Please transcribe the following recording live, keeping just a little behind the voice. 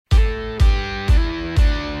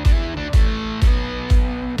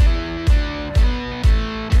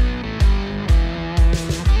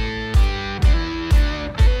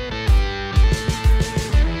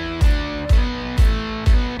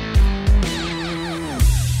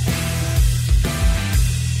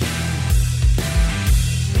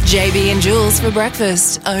JB and Jules for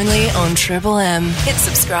breakfast, only on Triple M. Hit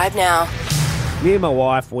subscribe now. Me and my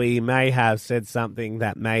wife, we may have said something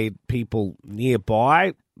that made people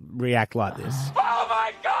nearby react like this. Oh,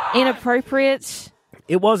 my God! Inappropriate.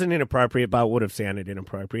 It wasn't inappropriate, but it would have sounded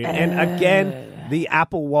inappropriate. And again, the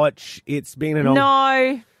Apple Watch, it's been an old...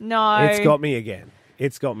 No. It's got me again.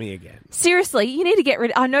 Seriously, you need to get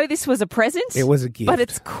rid... I know this was a present. It was a gift. But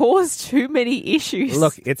it's caused too many issues.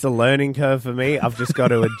 Look, it's a learning curve for me. I've just got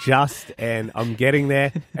to adjust, and I'm getting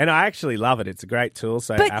there. And I actually love it. It's a great tool.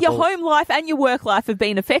 So but Apple, your home life and your work life have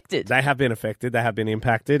been affected. They have been affected. They have been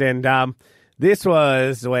impacted. And this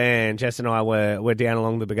was when Jess and I were down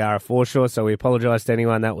along the Bargara foreshore, so we apologise to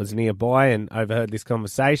anyone that was nearby and overheard this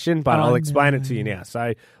conversation, but I'll explain it to you now.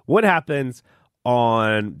 So what happens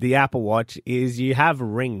on the Apple Watch is you have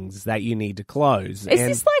rings that you need to close. Is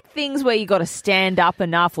this like things where you got to stand up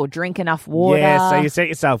enough or drink enough water? Yeah, so you set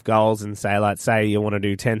yourself goals and say, like, say you want to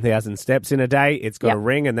do 10,000 steps in a day, it's got a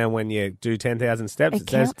ring, and then when you do 10,000 steps, it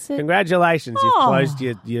says, congratulations, you've closed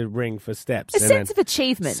your ring for steps. A sense of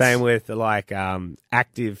achievement. Same with, like,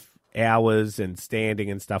 active hours and standing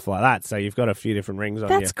and stuff like that. So you've got a few different rings on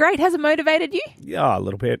you. That's great. Has it motivated you? Yeah, a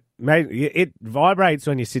little bit. Maybe it vibrates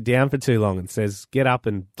when you sit down for too long and says, get up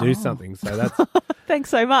and do something. So that's... Thanks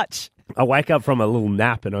so much. I wake up from a little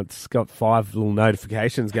nap and it's got 5 little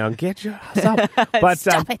notifications going, get your ass up. But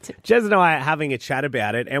Stop it. Jez and I are having a chat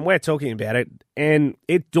about it, and we're talking about it, and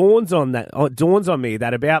it dawns on me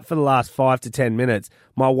that about for the last 5 to 10 minutes,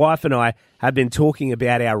 my wife and I have been talking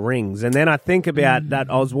about our rings. And then I think about that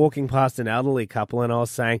I was walking past an elderly couple and I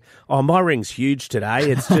was saying, oh, my ring's huge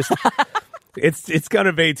today. It's just... It's going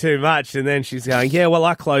to be too much. And then she's going, yeah, well,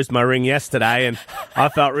 I closed my ring yesterday and I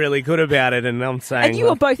felt really good about it. And I'm saying... And you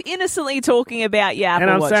were both innocently talking about your Apple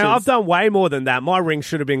Watches. And I'm saying, I've done way more than that. My ring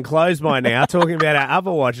should have been closed by now, talking about our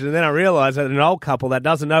Apple Watches. And then I realised that an old couple that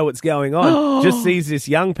doesn't know what's going on just sees this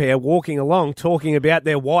young pair walking along talking about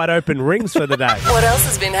their wide open rings for the day. What else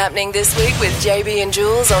has been happening this week with JB and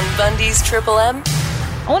Jules on Bundy's Triple M?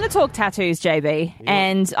 I want to talk tattoos, JB,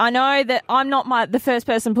 and I know that I'm not the first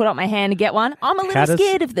person to put up my hand to get one. I'm a little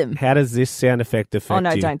scared of them. How does this sound effect affect you? Oh,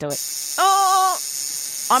 no, don't do it. Oh,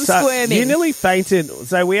 I'm squirming. You nearly fainted.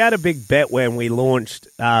 So we had a big bet when we launched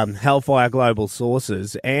Hellfire Global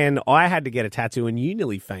Sources, and I had to get a tattoo, and you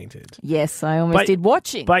nearly fainted. Yes, I almost did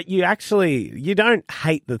watching. But you don't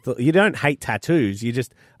hate you don't hate tattoos. You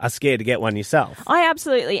just are scared to get one yourself. I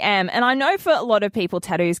absolutely am. And I know for a lot of people,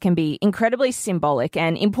 tattoos can be incredibly symbolic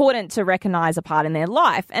and important to recognise a part in their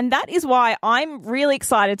life. And that is why I'm really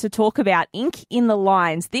excited to talk about Ink in the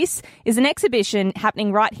Lines. This is an exhibition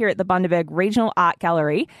happening right here at the Bundaberg Regional Art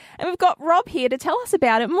Gallery. And we've got Rob here to tell us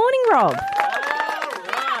about it. Morning, Rob.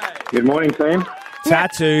 Good morning, team.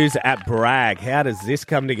 Tattoos at Bragg. How does this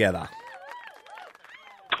come together?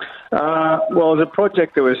 Well, it's a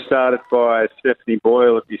project that was started by Stephanie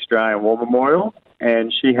Boyle at the Australian War Memorial,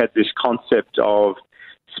 and she had this concept of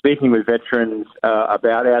speaking with veterans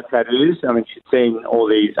about our tattoos. I mean, she'd seen all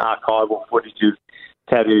these archival footage of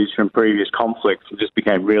tattoos from previous conflicts and just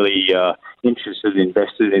became really interested and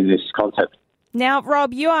invested in this concept. Now,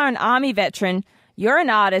 Rob, you are an Army veteran. You're an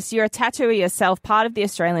artist. You're a tattooer yourself, part of the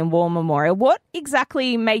Australian War Memorial. What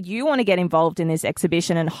exactly made you want to get involved in this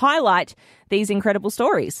exhibition and highlight these incredible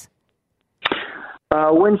stories?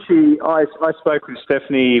 I spoke with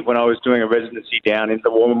Stephanie when I was doing a residency down in the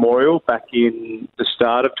War Memorial back in the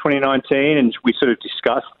start of 2019, and we sort of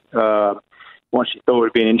discussed what she thought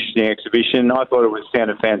would be an interesting exhibition. I thought it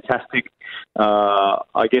sounded fantastic.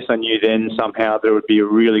 I guess I knew then somehow there would be a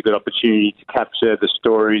really good opportunity to capture the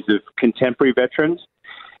stories of contemporary veterans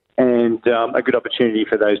and a good opportunity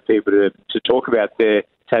for those people to talk about their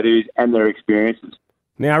tattoos and their experiences.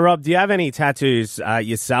 Now, Rob, do you have any tattoos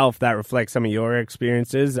yourself that reflect some of your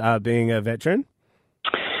experiences being a veteran?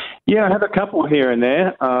 Yeah, I have a couple here and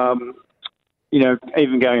there.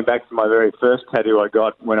 Even going back to my very first tattoo I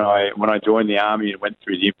got when I joined the Army and went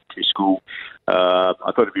through the infantry school, I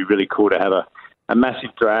thought it'd be really cool to have a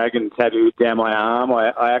massive dragon tattooed down my arm.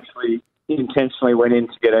 I actually intentionally went in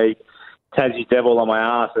to get a Tassie devil on my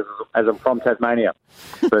arse as I'm from Tasmania.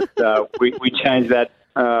 But we changed that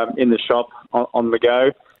in the shop on the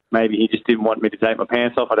go. Maybe he just didn't want me to take my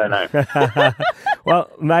pants off. I don't know. Well,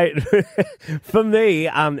 mate, for me,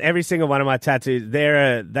 every single one of my tattoos,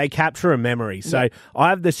 they capture a memory. So I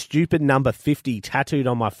have the stupid number 50 tattooed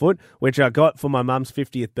on my foot, which I got for my mum's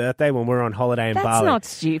 50th birthday when we were on holiday in Bali. That's not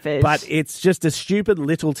stupid. But it's just a stupid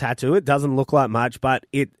little tattoo. It doesn't look like much, but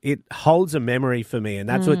it holds a memory for me, and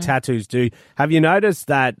that's what tattoos do. Have you noticed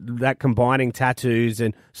that combining tattoos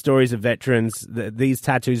and stories of veterans, these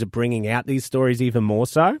tattoos are bringing out these stories even more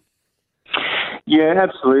so? Yeah,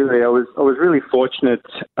 absolutely. I was really fortunate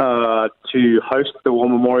to host the War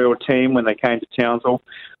Memorial team when they came to Townsville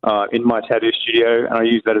in my tattoo studio, and we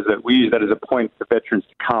use that as a point for veterans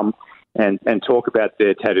to come and talk about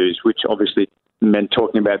their tattoos, which obviously meant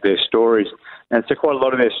talking about their stories. And so quite a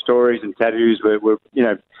lot of their stories and tattoos were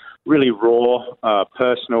really raw,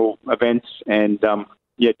 personal events, and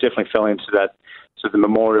definitely fell into that sort of the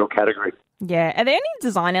memorial category. Yeah. Are there any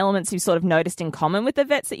design elements you've sort of noticed in common with the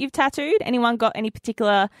vets that you've tattooed? Anyone got any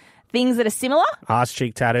particular things that are similar? Arse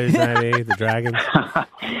cheek tattoos, maybe, the dragons.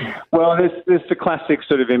 Well, there's the classic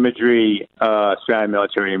sort of imagery, Australian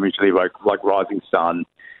military imagery, like Rising Sun,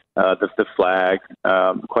 the flag.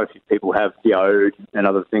 Quite a few people have the ode and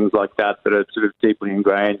other things like that are sort of deeply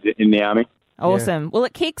ingrained in the Army. Awesome. Yeah. Well,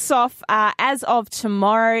 it kicks off as of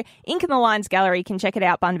tomorrow. Ink in the Lines Gallery. You can check it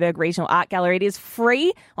out, Bundaberg Regional Art Gallery. It is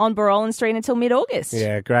free on Barollan Street until mid-August.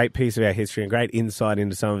 Yeah, great piece of our history and great insight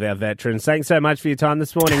into some of our veterans. Thanks so much for your time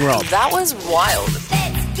this morning, Rob. That was wild.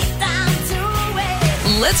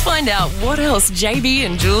 Let's find out what else JB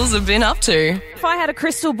and Jules have been up to. If I had a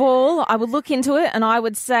crystal ball, I would look into it and I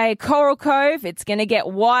would say, Coral Cove, it's going to get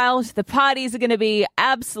wild. The parties are going to be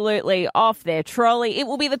absolutely off their trolley. It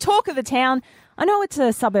will be the talk of the town. I know it's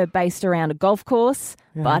a suburb based around a golf course,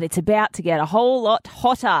 but it's about to get a whole lot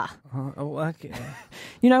hotter. Okay.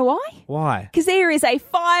 You know why? Why? Because there is a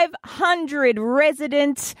 500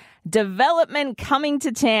 resident development coming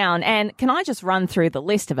to town. And can I just run through the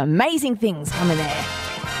list of amazing things coming there?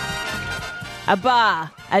 A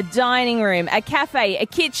bar, a dining room, a cafe, a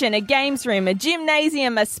kitchen, a games room, a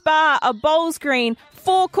gymnasium, a spa, a bowls green,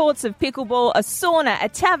 4 courts of pickleball, a sauna, a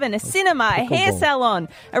tavern, a cinema, a hair salon,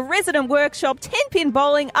 a resident workshop, 10-pin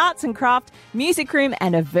bowling, arts and craft, music room,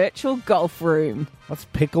 and a virtual golf room. What's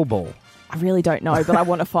pickleball? I really don't know, but I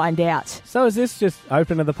want to find out. So is this just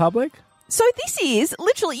open to the public? So this is,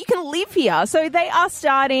 literally, you can live here. So they are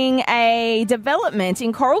starting a development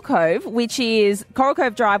in Coral Cove, which is Coral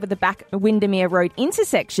Cove Drive with the back Windermere Road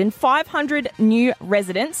intersection, 500 new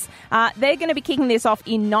residents. They're going to be kicking this off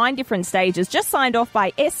in 9 different stages, just signed off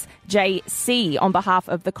by SJC on behalf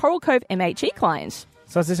of the Coral Cove MHE clients.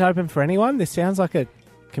 So is this open for anyone? This sounds like a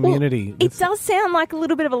community. Well, it does sound like a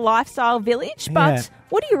little bit of a lifestyle village, but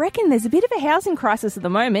what do you reckon? There's a bit of a housing crisis at the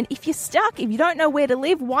moment. If you're stuck, if you don't know where to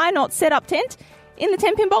live, why not set up tent in the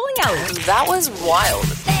 10-pin bowling alley? That was wild.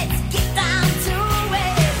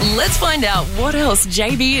 Let's find out what else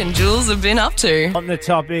JB and Jules have been up to. On the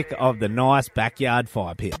topic of the nice backyard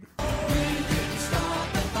fire pit.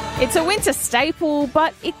 It's a winter staple,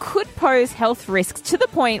 but it could pose health risks to the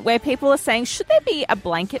point where people are saying, should there be a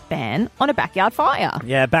blanket ban on a backyard fire?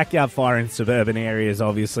 Yeah, backyard fire in suburban areas,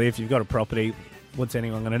 obviously. If you've got a property, what's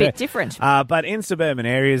anyone going to do? Bit different. But in suburban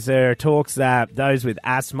areas, there are talks that those with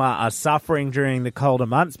asthma are suffering during the colder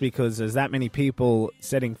months because there's that many people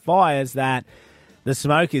setting fires that the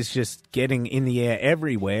smoke is just getting in the air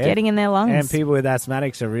everywhere. Getting in their lungs. And people with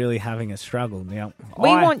asthmatics are really having a struggle. Now, we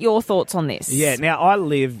want your thoughts on this. Yeah, now I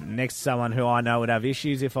live next to someone who I know would have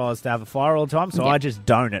issues if I was to have a fire all the time, so I just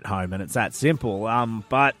don't at home, and it's that simple.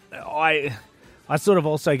 But I sort of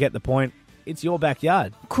also get the point. It's your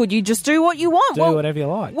backyard. Could you just do what you want? Do whatever you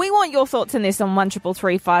like. We want your thoughts on this on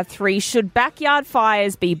 133353. Should backyard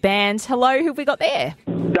fires be banned? Hello, who have we got there?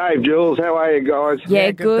 Dave, Jules, how are you guys? Yeah,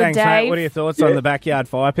 good, thanks, Dave. Mate. What are your thoughts on the backyard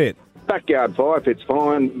fire pit? Backyard fire pit's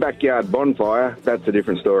fine. Backyard bonfire, that's a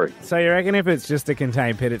different story. So you reckon if it's just a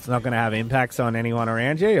contained pit, it's not going to have impacts on anyone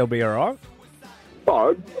around you? You'll be all right?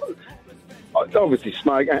 Oh, obviously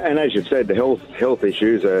smoke, and as you've said, the health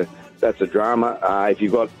issues, that's a drama. If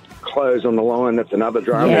you've got clothes on the line, that's another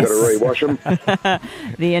drama. Yes. You've got to rewash them.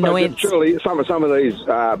 The annoyance. But surely some of these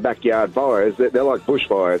backyard fires, they're like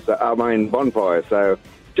bushfires, bonfires. So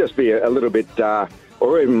just be a little bit,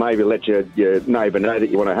 or even maybe let your neighbour know that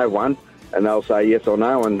you want to have one, and they'll say yes or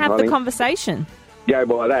no. And have the conversation. Go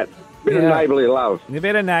by that. Bit of neighbourly love. A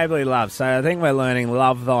bit of neighbourly love. So I think we're learning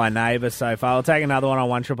love thy neighbour so far. I'll take another one on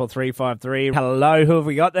 133353. Hello, who have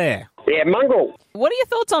we got there? Yeah, mongrel. What are your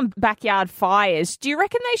thoughts on backyard fires? Do you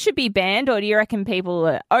reckon they should be banned, or do you reckon people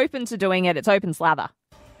are open to doing it? It's open slather.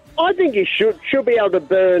 I think you should be able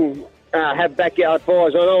to have backyard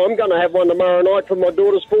fires. I know I'm going to have one tomorrow night for my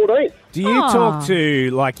daughter's 14th. Do you talk to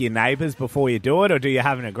your neighbours before you do it, or do you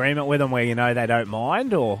have an agreement with them where you know they don't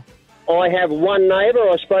mind, or? I have one neighbour.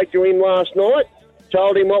 I spoke to him last night,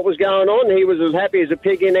 told him what was going on. He was as happy as a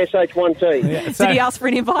pig in SH1T. Yeah, Did he ask for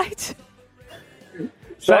an invite?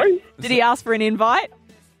 Sorry? Did he ask for an invite?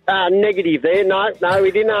 Negative there. No,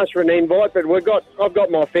 he didn't ask for an invite, but I've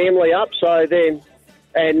got my family up, so then,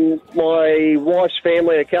 and my wife's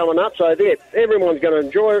family are coming up, so everyone's going to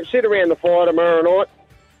enjoy it. Sit around the fire tomorrow night,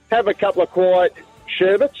 have a couple of quiet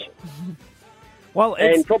sherbets, Well,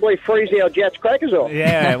 and probably freeze our Jats crackers off.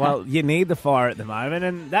 yeah, well, you need the fire at the moment,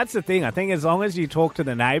 and that's the thing. I think as long as you talk to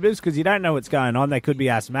the neighbours, because you don't know what's going on, they could be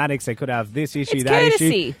asthmatics, they could have this issue, It's that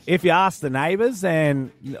courtesy. issue. If you ask the neighbours,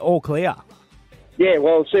 then all clear. Yeah,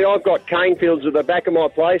 well, see, I've got cane fields at the back of my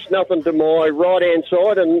place, nothing to my right-hand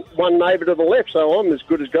side and one neighbour to the left, so I'm as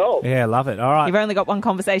good as gold. Yeah, love it. All right. You've only got one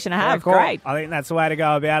conversation to Yeah, have. cool. Great. I think that's the way to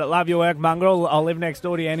go about it. Love your work, Mongrel. I'll live next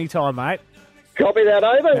door to you anytime, mate. Copy that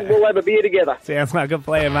over, and we'll have a beer together. Sounds like a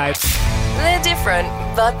plan, mate. They're different,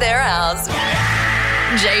 but they're ours.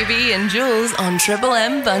 JB and Jules on Triple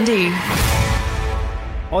M Bundy.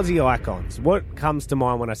 Aussie icons. What comes to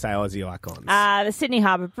mind when I say Aussie icons? The Sydney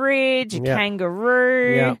Harbour Bridge, a Yeah.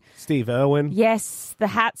 kangaroo. yeah, Steve Irwin. Yes, the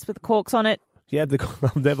hats with the corks on it. Yeah,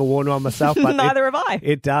 I've never worn one myself, but Neither have I.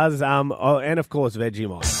 It does. And of course,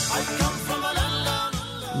 Vegemite.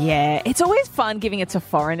 Yeah, it's always fun giving it to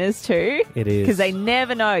foreigners too. It is. Because they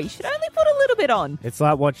never know. You should only put a little bit on. It's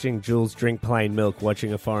like watching Jules drink plain milk,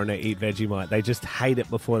 watching a foreigner eat Vegemite. They just hate it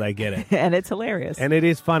before they get it. And it's hilarious. And it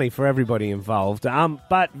is funny for everybody involved.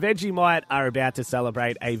 But Vegemite are about to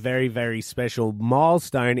celebrate a very, very special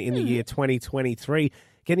milestone in the year 2023.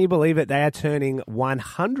 Can you believe it? They are turning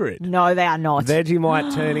 100. No, they are not.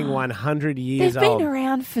 Vegemite turning 100 years They've old. been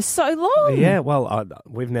around for so long. Yeah, well,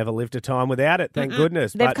 we've never lived a time without it, thank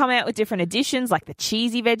goodness. They've But- come out with different editions, like the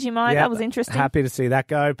cheesy Vegemite. Yeah, That was interesting. Happy to see that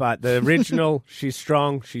go. But the original, she's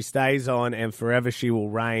strong, she stays on, and forever she will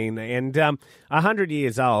reign. And 100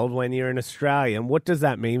 years old, when you're an Australian, what does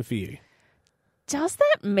that mean for you? Does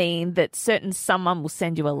that mean that certain someone will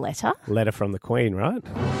send you a letter? Letter from the Queen, right?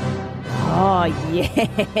 Oh,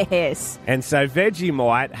 yes. And so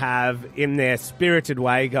Vegemite have, in their spirited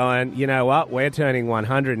way, going, you know what, we're turning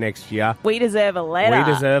 100 next year. We deserve a letter.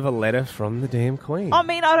 We deserve a letter from the damn Queen. I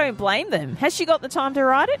mean, I don't blame them. Has she got the time to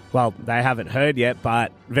write it? Well, they haven't heard yet,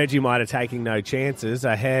 but Vegemite are taking no chances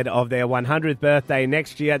ahead of their 100th birthday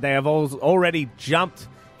next year. They have already jumped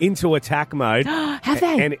into attack mode. Have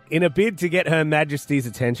they? And in a bid to get Her Majesty's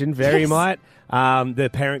attention, Vegemite, the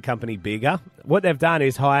parent company Bigger, what they've done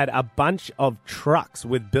is hired a bunch of trucks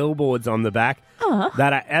with billboards on the back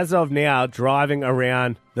that are, as of now, driving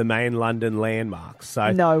around the main London landmarks.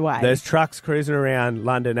 So No way. There's trucks cruising around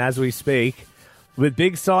London as we speak with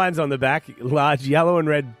big signs on the back, large yellow and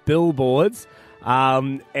red billboards.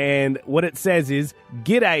 And what it says is,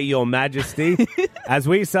 "G'day, Your Majesty. As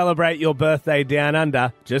we celebrate your birthday down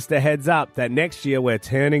under, just a heads up that next year we're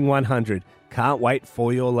turning 100. Can't wait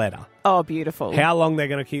for your letter." Oh, beautiful. How long they're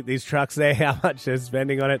going to keep these trucks there, how much they're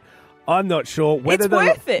spending on it, I'm not sure. Whether It's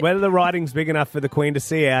worth it. Whether the writing's big enough for the Queen to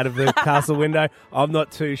see out of the castle window, I'm not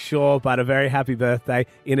too sure, but a very happy birthday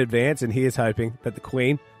in advance, and here's hoping that the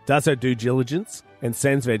Queen does her due diligence and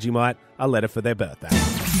sends Vegemite a letter for their birthday.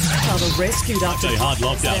 The rescued after hard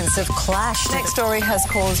lockdown. Sense of clash. Next story has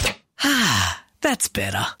caused. That's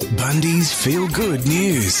better. Bundy's Feel Good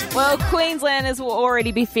News. Well, Queenslanders will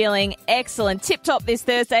already be feeling excellent, tip-top this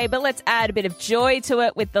Thursday, but let's add a bit of joy to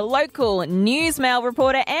it with the local newsmail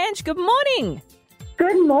reporter, Ange. Good morning.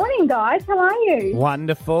 Good morning, guys. How are you?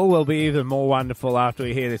 Wonderful. We'll be even more wonderful after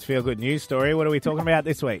we hear this feel-good news story. What are we talking about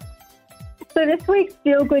this week? So this week's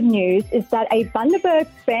Feel Good News is that a Bundaberg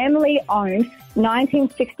family-owned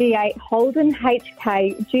 1968 Holden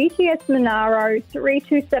HK GTS Monaro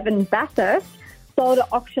 327 Bathurst sold at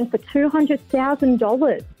auction for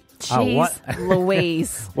 $200,000. Jeez, what?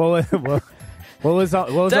 Louise. What was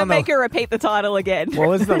Don't on make the, her repeat the title again. What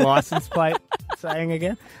was the license plate saying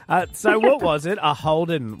again? So what was it? A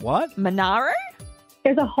Holden what? Monaro? It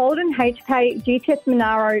was a Holden HK GTS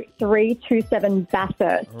Monaro 327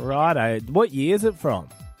 Bathurst, Righto. What year is it from?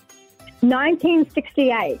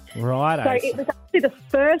 1968. Righto. So it was actually the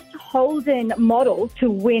first Holden model to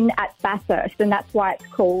win at Bathurst, and that's why it's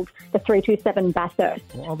called the 327 Bathurst.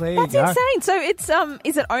 Well, there That's you go. insane. So it's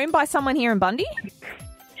is it owned by someone here in Bundy?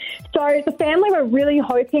 So the family were really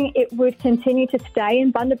hoping it would continue to stay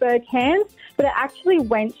in Bundaberg hands, but it actually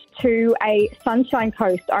went to a Sunshine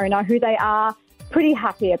Coast owner who they are pretty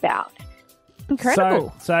happy about.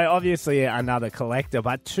 Incredible. So obviously another collector,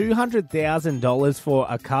 but $200,000 for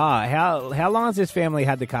a car. How long has this family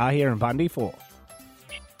had the car here in Bundy for?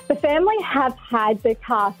 The family have had the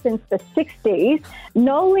car since the 60s.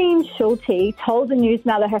 Nolene Schulte told the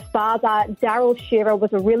Newsmail that her father, Daryl Shearer,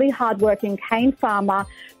 was a really hardworking cane farmer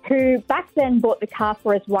who back then bought the car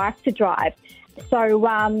for his wife to drive.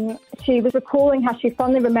 So she was recalling how she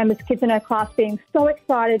fondly remembers kids in her class being so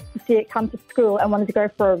excited to see it come to school and wanted to go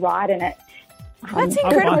for a ride in it. That's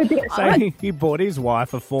incredible. So he bought his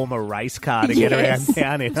wife a former race car to get around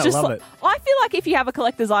town in. I Just love like- it. I feel like if you have a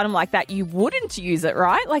collector's item like that, you wouldn't use it,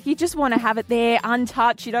 right? Like you just want to have it there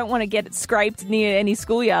untouched. You don't want to get it scraped near any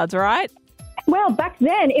schoolyards, right? Well, back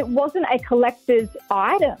then it wasn't a collector's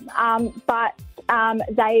item, but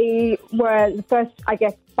they were the first, I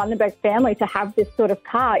guess, Bundaberg family to have this sort of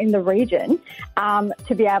car in the region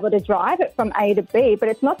to be able to drive it from A to B. But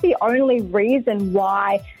it's not the only reason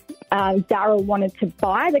why Daryl wanted to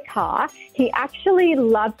buy the car. He actually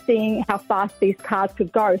loved seeing how fast these cars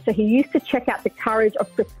could go. So he used to check out the courage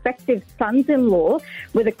of prospective sons-in-law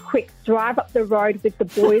with a quick drive up the road with the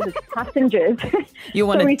boys as passengers. You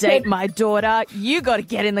want So to he date said- my daughter? You got to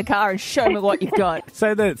get in the car and show me what you've got.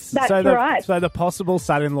 So That's the right. so the possible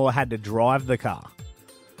son-in-law had to drive the car.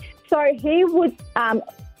 So he would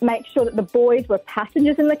make sure that the boys were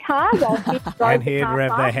passengers in the car while he drove And the he'd car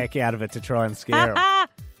rev the fast. heck out of it to try and scare him.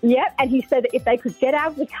 Yep, and he said that if they could get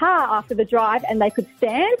out of the car after the drive and they could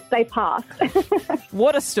stand, they passed.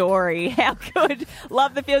 What a story. How good.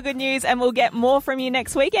 Love the feel-good news, and we'll get more from you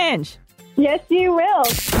next week, Ange. Yes, you will.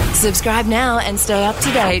 Subscribe now and stay up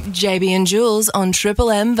to date. JB and Jules on Triple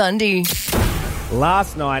M Bundy.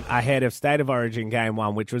 Last night, ahead of State of Origin Game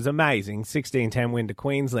 1, which was amazing, 16-10 win to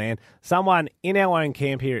Queensland, someone in our own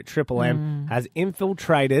camp here at Triple M has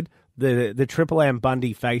infiltrated the Triple M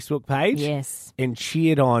Bundy Facebook page Yes. and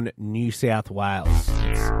cheered on New South Wales.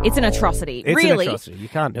 It's an atrocity. It's really. an atrocity. You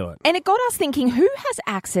can't do it. And it got us thinking, who has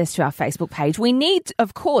access to our Facebook page? We need,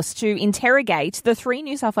 of course, to interrogate the 3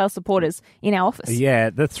 New South Wales supporters in our office. Yeah,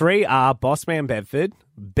 the 3 are Bossman Bedford,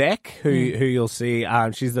 Beck, who you'll see,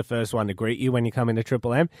 she's the first one to greet you when you come into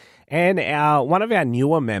Triple M, and one of our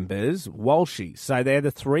newer members, Walshy. So they're the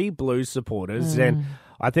 3 Blues supporters, and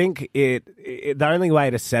I think the only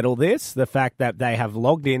way to settle this, the fact that they have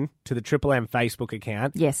logged in to the Triple M Facebook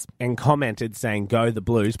account, Yes. and commented saying "Go the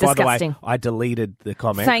Blues." Disgusting. By the way, I deleted the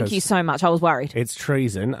comment. Thank 'cause you so much. I was worried. It's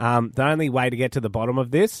treason. The only way to get to the bottom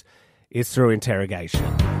of this is through interrogation.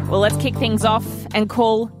 Well, let's kick things off and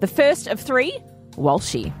call the first of 3,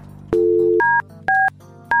 Walshy.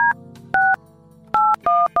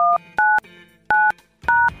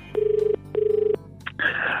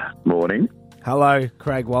 Morning. Hello,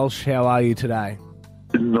 Craig Walsh. How are you today?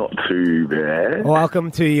 Not too bad.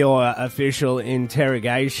 Welcome to your official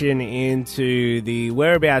interrogation into the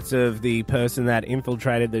whereabouts of the person that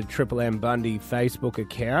infiltrated the Triple M Bundy Facebook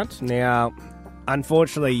account. Now,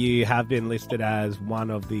 unfortunately, you have been listed as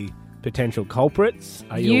one of the potential culprits.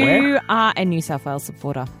 Are you aware? You are a New South Wales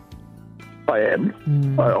supporter. I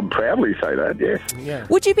am. I'm proudly say that, yes. Yeah.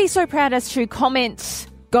 Would you be so proud as to comment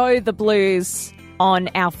 "Go the Blues" on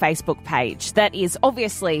our Facebook page? That is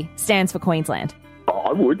obviously stands for Queensland.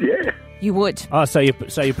 I would, yeah. You would. Oh, so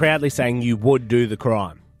you're proudly saying you would do the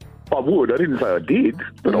crime? I would. I didn't say I did,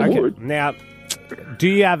 but I Okay. would. Now, do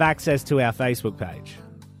you have access to our Facebook page?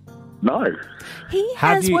 No. He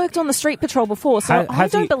Have has you- worked on the street patrol before, so I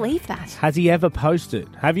has don't he- believe that. Has he ever posted?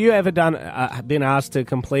 Have you ever been asked to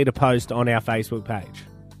complete a post on our Facebook page?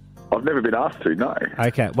 I've never been asked to, no.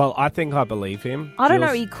 Okay, well, I think I believe him. I don't know.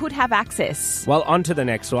 Jules- He could have access. Well, on to the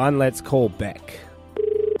next one. Let's call Beck.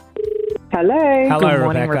 Hello. Hello, Good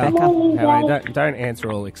morning, Rebecca. How are you? Don't answer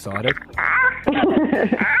all excited.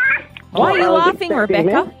 Why are you I was laughing, expecting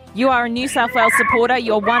Rebecca? You are a New South Wales supporter.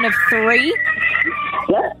 You're one of 3.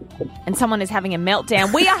 Yep. And someone is having a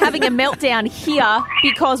meltdown. We are having a meltdown here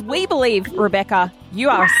because we believe, Rebecca, you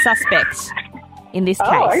are a suspect in this case.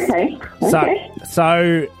 Oh, okay.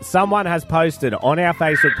 So someone has posted on our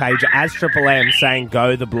Facebook page as Triple M saying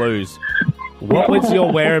 "Go the Blues." What was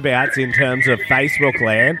your whereabouts in terms of Facebook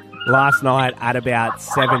land last night at about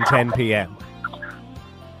 7:10 p.m?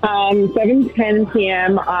 7:10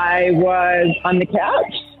 p.m. I was on the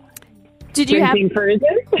couch Did you have drinking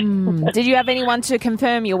cruises. Did you have anyone to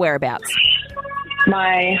confirm your whereabouts?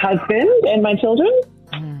 My husband and my children.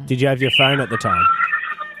 Did you have your phone at the time?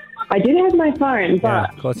 I did have my phone, Yeah,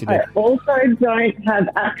 but of course you I did. also don't have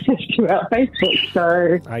access to our Facebook.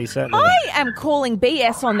 So Are you certain? I am calling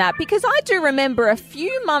BS on that because I do remember a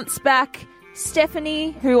few months back,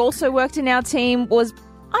 Stephanie, who also worked in our team, was,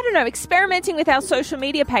 I don't know, experimenting with our social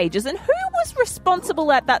media pages. And who was responsible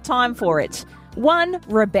at that time for it? One,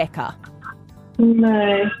 Rebecca.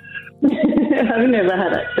 no, I've never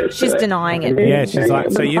had access. She's to it. denying it. Yeah, she's like,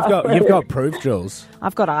 so you've got proof, Jules.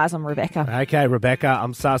 I've got eyes on Rebecca. Okay, Rebecca,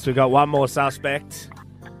 I'm sus. We've got one more suspect.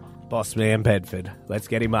 Boss man Bedford. Let's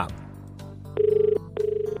get him up.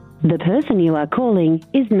 The person you are calling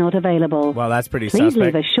is not available. Well, that's pretty Please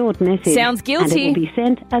suspect. leave a short message. Sounds guilty. And it will be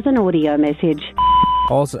sent as an audio message.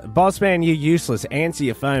 Also, boss man, you're useless. Answer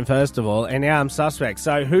your phone first of all, and now I'm suspect.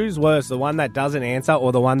 So who's worse, the one that doesn't answer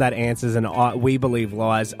or the one that answers and we believe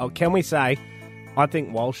lies? Oh, can we say, I think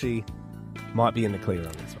Walshy might be in the clear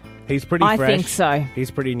on this one. He's pretty fresh. I think so.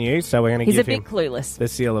 He's pretty new, so we're going to give him He's a bit clueless. the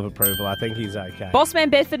seal of approval. I think he's okay. Bossman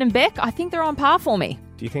Bedford and Beck, I think they're on par for me.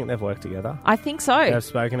 Do you think they've worked together? I think so. They've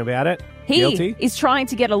spoken about it? He Guilty? is trying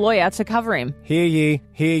to get a lawyer to cover him. Hear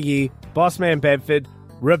ye. Bossman Bedford,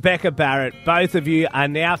 Rebecca Barrett, both of you are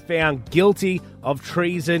now found guilty of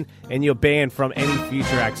treason and you're banned from any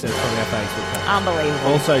future access from our Facebook page.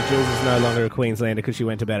 Unbelievable. Also, Jules is no longer a Queenslander because she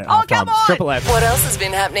went to bed at Oh, come on! Triple M. What else has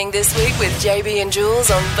been happening this week with JB and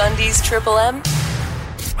Jules on Bundy's Triple M?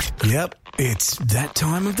 Yep, it's that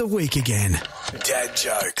time of the week again. Dad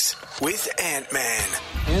jokes with Ant-Man.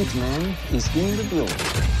 Ant-Man is in the building.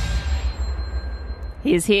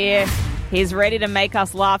 He's here. He's ready to make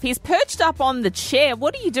us laugh. He's perched up on the chair.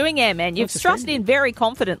 What are you doing, Ant-Man? You've strutted in very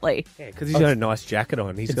confidently. Yeah, because he's got a nice jacket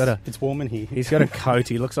on. It's warm in here. He's got a coat.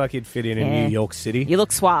 He looks like he'd fit in Yeah. New York City. You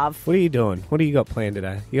look suave. What are you doing? What do you got planned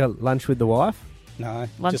today? You got lunch with the wife? No,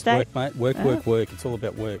 Lunch just date? work, mate. Work. It's all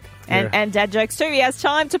about work. And dad jokes too. He has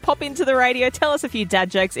time to pop into the radio, tell us a few dad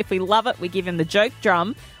jokes. If we love it, we give him the joke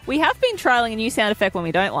drum. We have been trialling a new sound effect when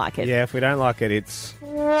we don't like it. Yeah, if we don't like it, it's...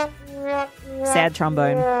 Sad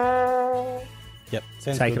trombone. Yep.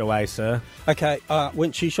 Sounds Take good. it away, sir. Okay,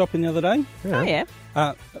 went shoe shopping the other day. Oh,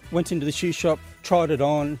 yeah. Went into the shoe shop, tried it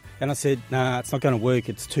on, and I said, nah, it's not going to work.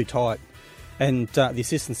 It's too tight. And the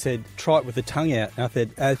assistant said, try it with the tongue out. And I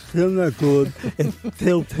said, it's still no good. It's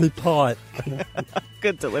still too tight.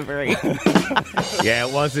 Good delivery. Yeah,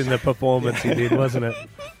 it was in the performance he did, wasn't it?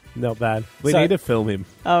 Not bad. We So- need to film him.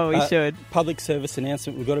 Oh, we should. Public service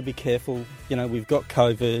announcement, we've got to be careful. You know, we've got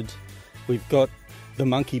COVID. We've got the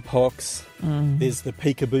monkeypox. There's the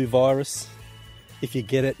peekaboo virus. If you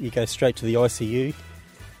get it, you go straight to the ICU.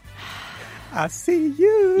 I see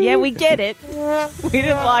you. Yeah, we get it. We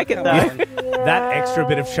didn't like it, though. That extra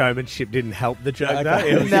bit of showmanship didn't help the joke, though.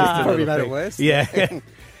 It was No. just a Probably little made it thing. worse. Yeah.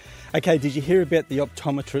 Okay, did you hear about the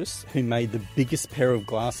optometrist who made the biggest pair of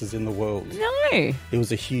glasses in the world? No. It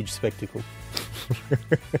was a huge spectacle.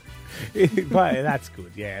 But that's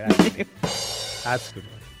good. Yeah, that's good.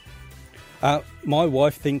 My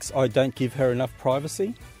wife thinks I don't give her enough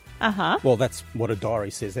privacy. Uh-huh. Well, that's what a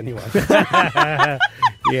diary says anyway.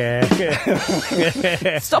 Yeah.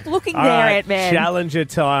 Stop looking All there, right, Ant-Man. Challenger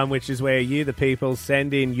time, which is where you, the people,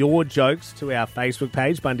 send in your jokes to our Facebook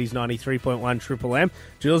page, Bundy's 93.1 Triple M.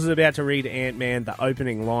 Jules is about to read Ant-Man the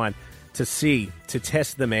opening line to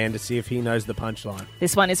test the man to see if he knows the punchline.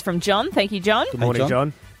 This one is from John. Thank you, John. Good morning,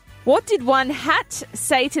 John. What did one hat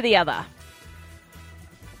say to the other?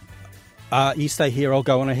 You stay here, I'll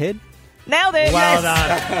go on ahead. Nailed it. Well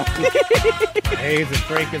yes. done. He's a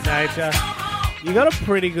freak of nature. You got a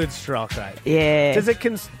pretty good strike rate. Yeah.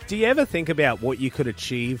 Do you ever think about what you could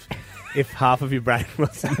achieve if half of your brain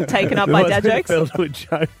was Taken up by dad jokes? filled with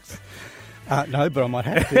jokes? No, but I might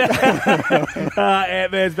have to.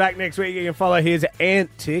 Ant-Man's back next week. You can follow his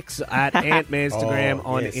antics at Ant-Manstagram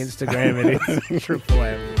on yes. Instagram. It is Triple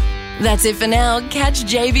M. That's it for now. Catch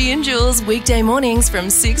JB and Jules weekday mornings from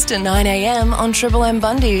 6 to 9 a.m. on Triple M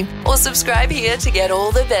Bundy. Or subscribe here to get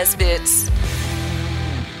all the best bits.